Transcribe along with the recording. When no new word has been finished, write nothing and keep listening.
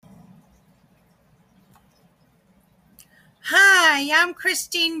Hi, I'm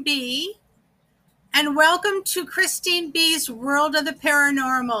Christine B., and welcome to Christine B.'s World of the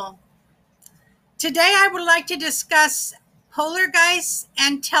Paranormal. Today I would like to discuss poltergeists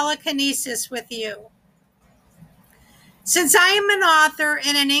and telekinesis with you. Since I am an author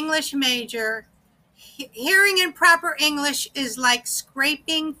and an English major, hearing in proper English is like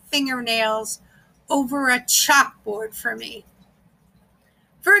scraping fingernails over a chalkboard for me.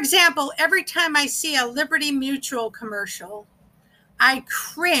 For example, every time I see a Liberty Mutual commercial, I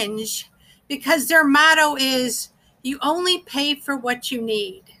cringe because their motto is, you only pay for what you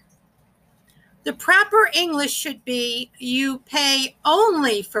need. The proper English should be, you pay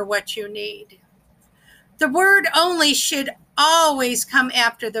only for what you need. The word only should always come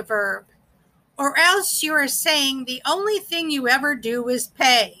after the verb, or else you are saying the only thing you ever do is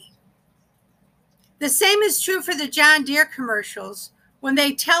pay. The same is true for the John Deere commercials when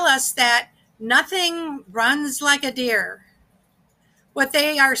they tell us that nothing runs like a deer. What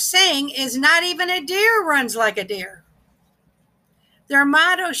they are saying is not even a deer runs like a deer. Their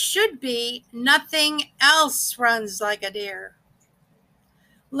motto should be, nothing else runs like a deer.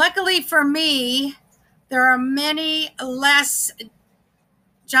 Luckily for me, there are many less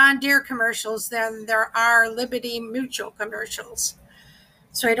John Deere commercials than there are Liberty Mutual commercials.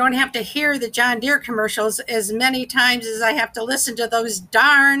 So I don't have to hear the John Deere commercials as many times as I have to listen to those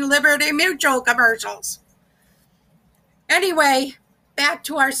darn Liberty Mutual commercials. Anyway, back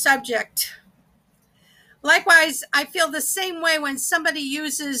to our subject. Likewise, I feel the same way when somebody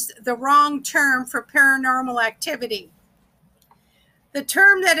uses the wrong term for paranormal activity. The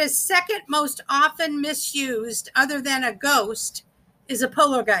term that is second most often misused, other than a ghost, is a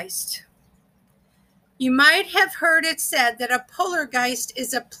poltergeist. You might have heard it said that a poltergeist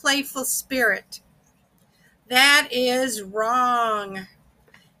is a playful spirit. That is wrong.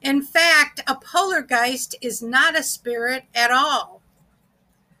 In fact, a poltergeist is not a spirit at all.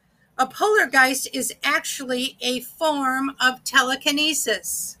 A poltergeist is actually a form of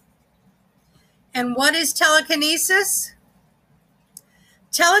telekinesis. And what is telekinesis?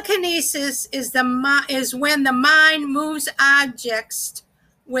 Telekinesis is when the mind moves objects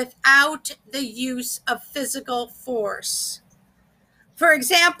without the use of physical force. For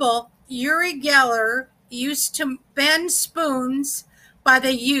example, Uri Geller used to bend spoons by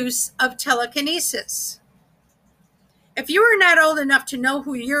the use of telekinesis. If you are not old enough to know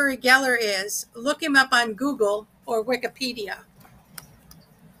who Uri Geller is, look him up on Google or Wikipedia.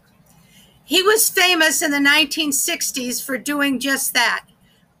 He was famous in the 1960s for doing just that,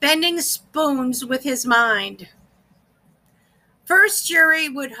 bending spoons with his mind. First, Uri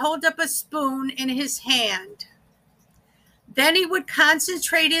would hold up a spoon in his hand. Then he would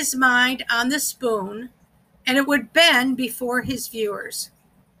concentrate his mind on the spoon, and it would bend before his viewers.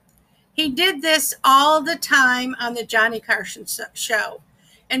 He did this all the time on the Johnny Carson show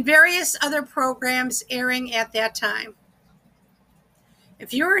and various other programs airing at that time.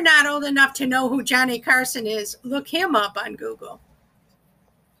 If you are not old enough to know who Johnny Carson is, look him up on Google.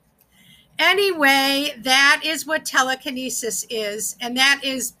 Anyway, that is what telekinesis is, and that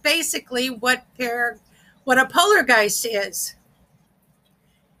is basically what a poltergeist is.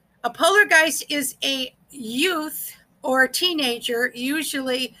 A poltergeist is a youth or a teenager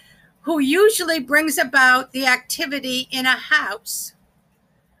who usually brings about the activity in a house.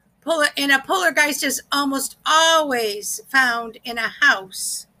 And a poltergeist is almost always found in a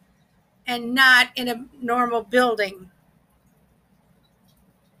house and not in a normal building.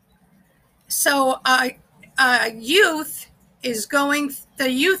 So the youth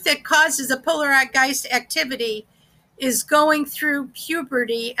that causes a poltergeist activity is going through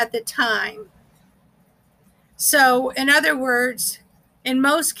puberty at the time. So in other words, in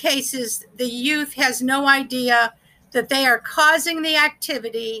most cases, the youth has no idea that they are causing the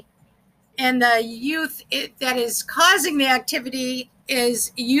activity, and the youth that is causing the activity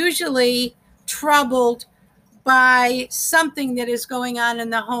is usually troubled by something that is going on in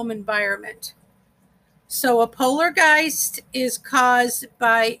the home environment. So a poltergeist is caused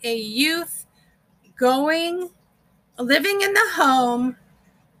by a youth living in the home,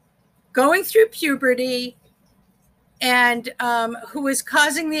 going through puberty, and who is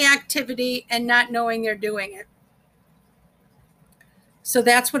causing the activity and not knowing they're doing it. So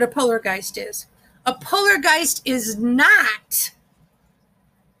that's what a poltergeist is. A poltergeist is not,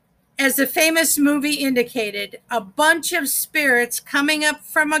 as the famous movie indicated, a bunch of spirits coming up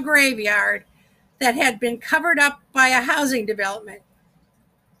from a graveyard that had been covered up by a housing development.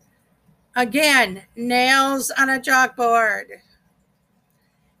 Again, nails on a chalkboard.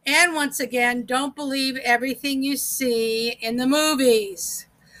 And once again, don't believe everything you see in the movies.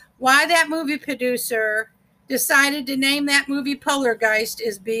 Why that movie producer decided to name that movie Poltergeist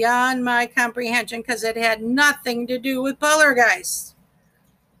is beyond my comprehension, because it had nothing to do with poltergeist.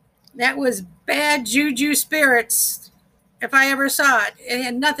 That was bad juju spirits, if I ever saw it. It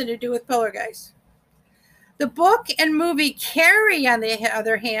had nothing to do with poltergeist. The book and movie Carrie, on the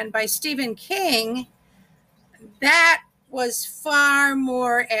other hand, by Stephen King, that was far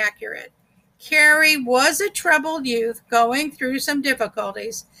more accurate. Carrie was a troubled youth going through some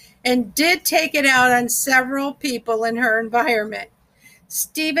difficulties and did take it out on several people in her environment.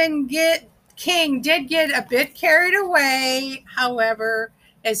 Stephen King did get a bit carried away, however,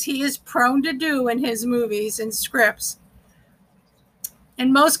 as he is prone to do in his movies and scripts.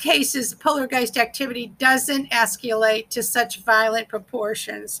 In most cases, poltergeist activity doesn't escalate to such violent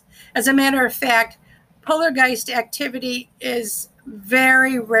proportions. As a matter of fact, poltergeist activity is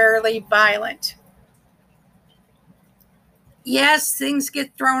very rarely violent. Yes, things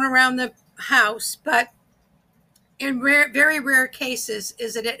get thrown around the house, but in very rare cases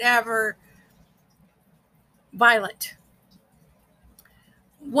is it ever violent.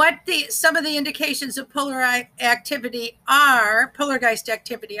 What some of the indications of poltergeist activity are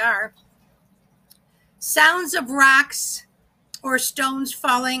sounds of rocks or stones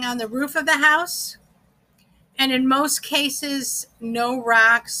falling on the roof of the house, and in most cases, no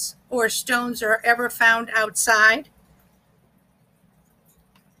rocks or stones are ever found outside.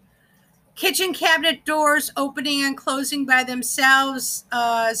 Kitchen cabinet doors opening and closing by themselves.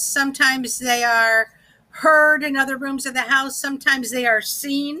 Sometimes they are heard in other rooms of the house. Sometimes they are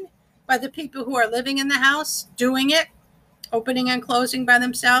seen by the people who are living in the house doing it, opening and closing by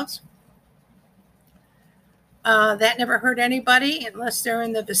themselves. That never hurt anybody unless they're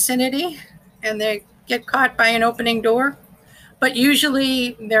in the vicinity and they get caught by an opening door. But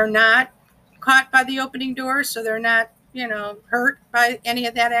usually they're not caught by the opening door, so they're not, hurt by any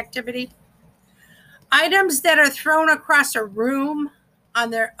of that activity. Items that are thrown across a room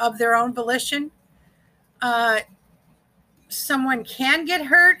of their own volition. Someone can get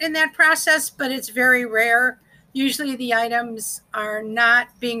hurt in that process, but it's very rare. Usually the items are not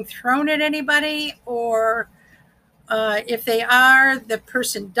being thrown at anybody, or if they are, the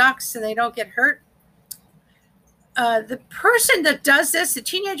person ducks and they don't get hurt. The person that does this, the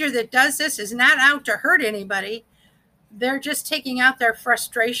teenager that does this, is not out to hurt anybody. They're just taking out their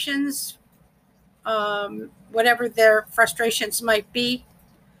frustrations, whatever their frustrations might be,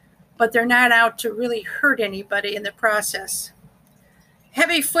 but they're not out to really hurt anybody in the process.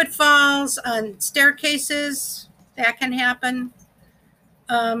 Heavy footfalls on staircases, that can happen.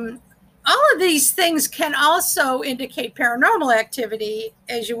 All of these things can also indicate paranormal activity,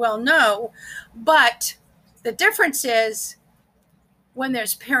 as you well know, but the difference is when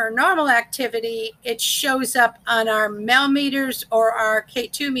there's paranormal activity, it shows up on our MEL meters or our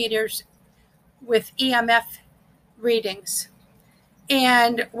K2 meters with EMF readings.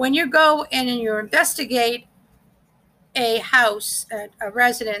 And when you go in and you investigate a house, a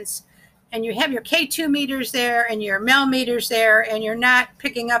residence, and you have your K2 meters there and your MEL meters there, and you're not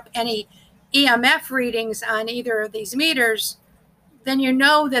picking up any EMF readings on either of these meters, then you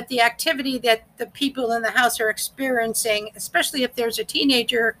know that the activity that the people in the house are experiencing, especially if there's a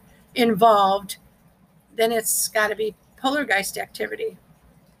teenager involved, then it's got to be poltergeist activity.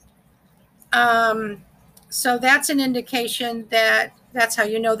 So that's an indication that's how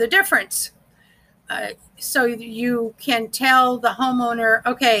you know the difference. So you can tell the homeowner,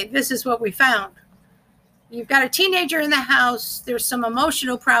 okay, this is what we found. You've got a teenager in the house. There's some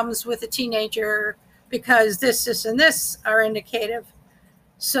emotional problems with the teenager because this, and this are indicative.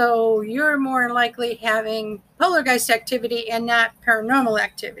 So you're more likely having poltergeist activity and not paranormal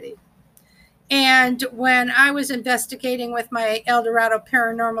activity. And when I was investigating with my El Dorado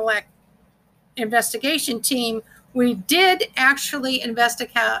Paranormal investigation team, we did actually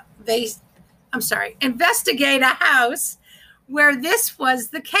investigate a house where this was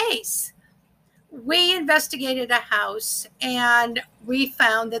the case. We investigated a house and we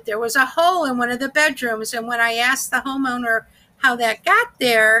found that there was a hole in one of the bedrooms. And when I asked the homeowner how that got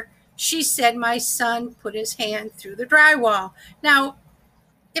there, she said my son put his hand through the drywall. Now,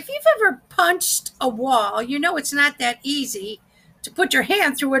 if you've ever punched a wall, you know it's not that easy to put your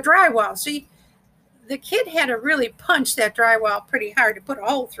hand through a drywall. So the kid had to really punch that drywall pretty hard to put a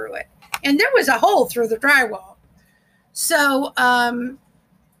hole through it. And there was a hole through the drywall. So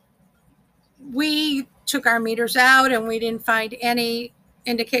we took our meters out and we didn't find any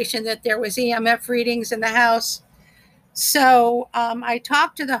indication that there was EMF readings in the house. So I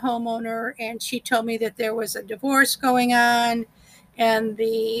talked to the homeowner and she told me that there was a divorce going on and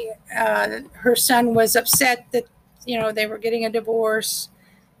her son was upset that, they were getting a divorce.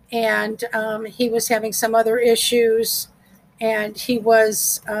 and he was having some other issues, and he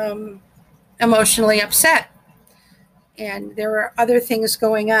was emotionally upset. And there were other things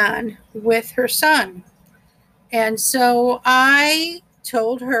going on with her son. And so I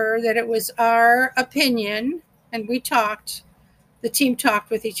told her that it was our opinion, and we talked, the team talked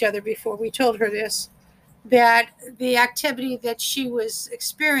with each other before we told her this, that the activity that she was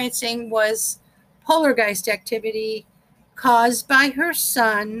experiencing was poltergeist activity caused by her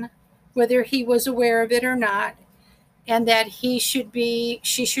son, whether he was aware of it or not, and that she should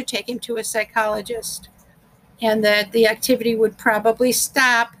take him to a psychologist, and that the activity would probably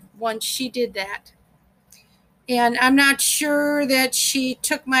stop once she did that. And I'm not sure that she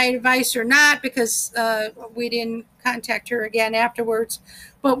took my advice or not, because we didn't contact her again afterwards.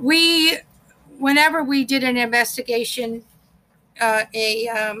 But whenever we did an investigation,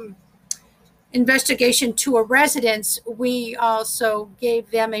 investigation to a residence, we also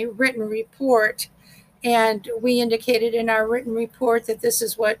gave them a written report, and we indicated in our written report that this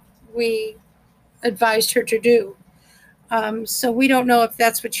is what we advised her to do. So we don't know if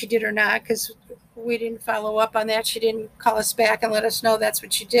that's what she did or not, because we didn't follow up on that. She didn't call us back and let us know that's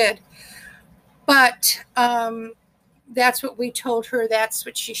what she did. But that's what we told her, that's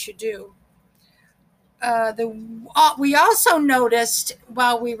what she should do. We also noticed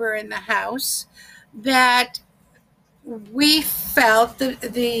while we were in the house that we felt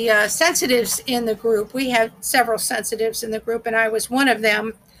the sensitives in the group, we had several sensitives in the group, and I was one of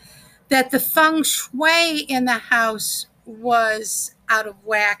them, that the feng shui in the house was out of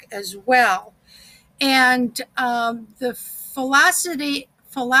whack as well. And the philosophy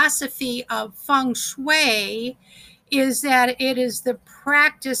of feng shui is that it is the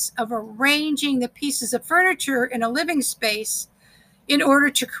practice of arranging the pieces of furniture in a living space in order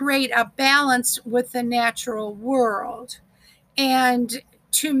to create a balance with the natural world. And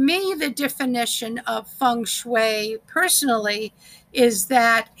to me, the definition of feng shui personally is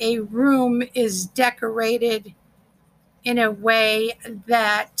that a room is decorated in a way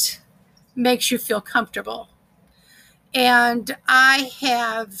that makes you feel comfortable. And I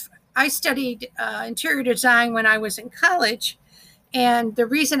studied interior design when I was in college. And the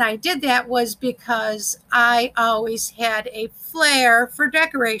reason I did that was because I always had a flair for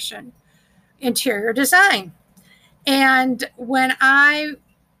decoration, interior design. And whenever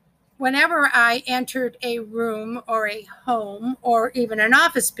I entered a room or a home or even an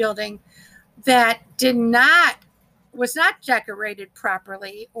office building that was not decorated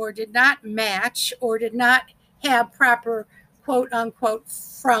properly, or did not match, or did not have proper quote unquote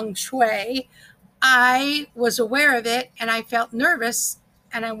feng shui, I was aware of it and I felt nervous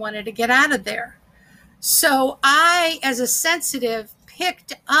and I wanted to get out of there. So I, as a sensitive,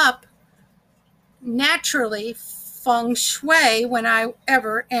 picked up naturally feng shui when I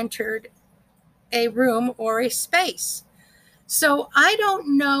ever entered a room or a space. So I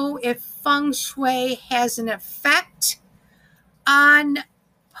don't know if feng shui has an effect on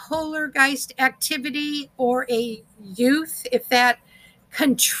poltergeist activity or a youth, if that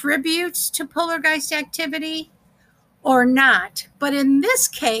contributes to poltergeist activity or not. But in this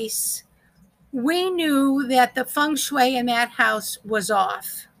case, we knew that the feng shui in that house was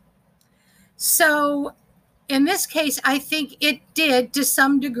off. So in this case, I think it did, to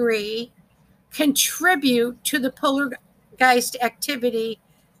some degree, contribute to the poltergeist activity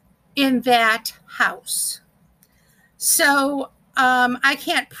in that house. So I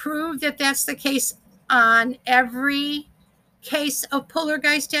can't prove that that's the case on every case of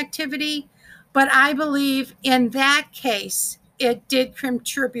poltergeist activity, but I believe in that case, it did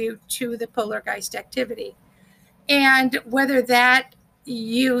contribute to the poltergeist activity. And whether that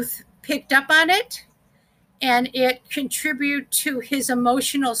youth picked up on it and it contributed to his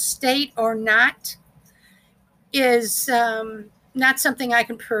emotional state or not is not something I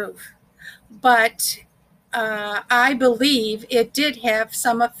can prove. But I believe it did have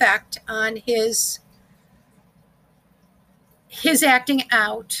some effect on his acting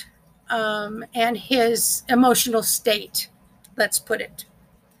out and his emotional state, let's put it.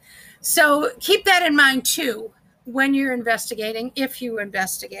 So keep that in mind too when you're investigating, if you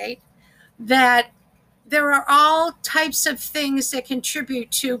investigate, that there are all types of things that contribute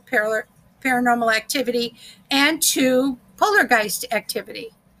to paranormal activity and to poltergeist activity.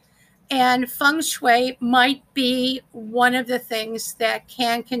 And feng shui might be one of the things that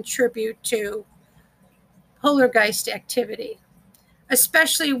can contribute to poltergeist activity,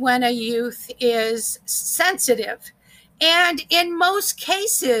 especially when a youth is sensitive. And in most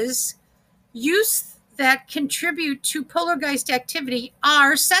cases, youth that contribute to poltergeist activity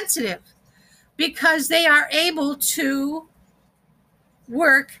are sensitive because they are able to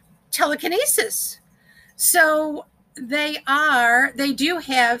work telekinesis. So they do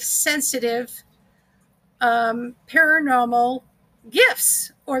have sensitive paranormal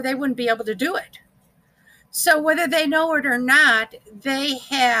gifts, or they wouldn't be able to do it. So whether they know it or not, they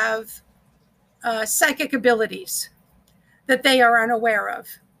have psychic abilities that they are unaware of.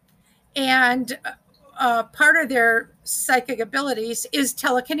 And part of their psychic abilities is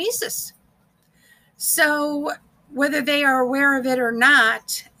telekinesis. So whether they are aware of it or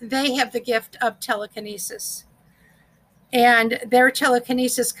not, they have the gift of telekinesis. And their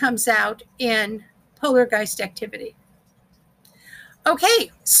telekinesis comes out in poltergeist activity.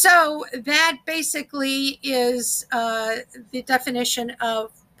 Okay, so that basically is the definition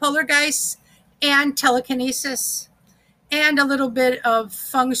of poltergeist and telekinesis, and a little bit of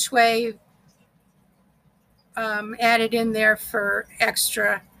feng shui added in there for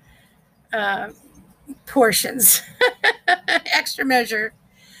extra portions, extra measure.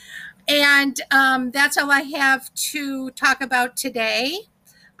 And that's all I have to talk about today.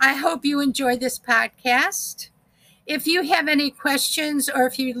 I hope you enjoyed this podcast. If you have any questions, or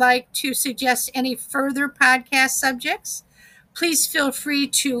if you'd like to suggest any further podcast subjects, please feel free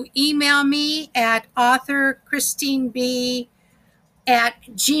to email me at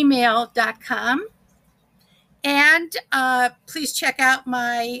authorchristineb@gmail.com. And please check out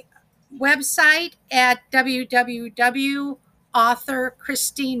my website at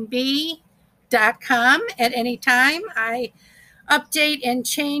www.authorchristineb.com at any time. I update and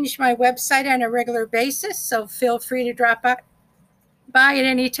change my website on a regular basis, so feel free to drop by at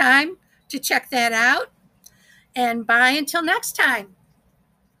any time to check that out. And bye until next time.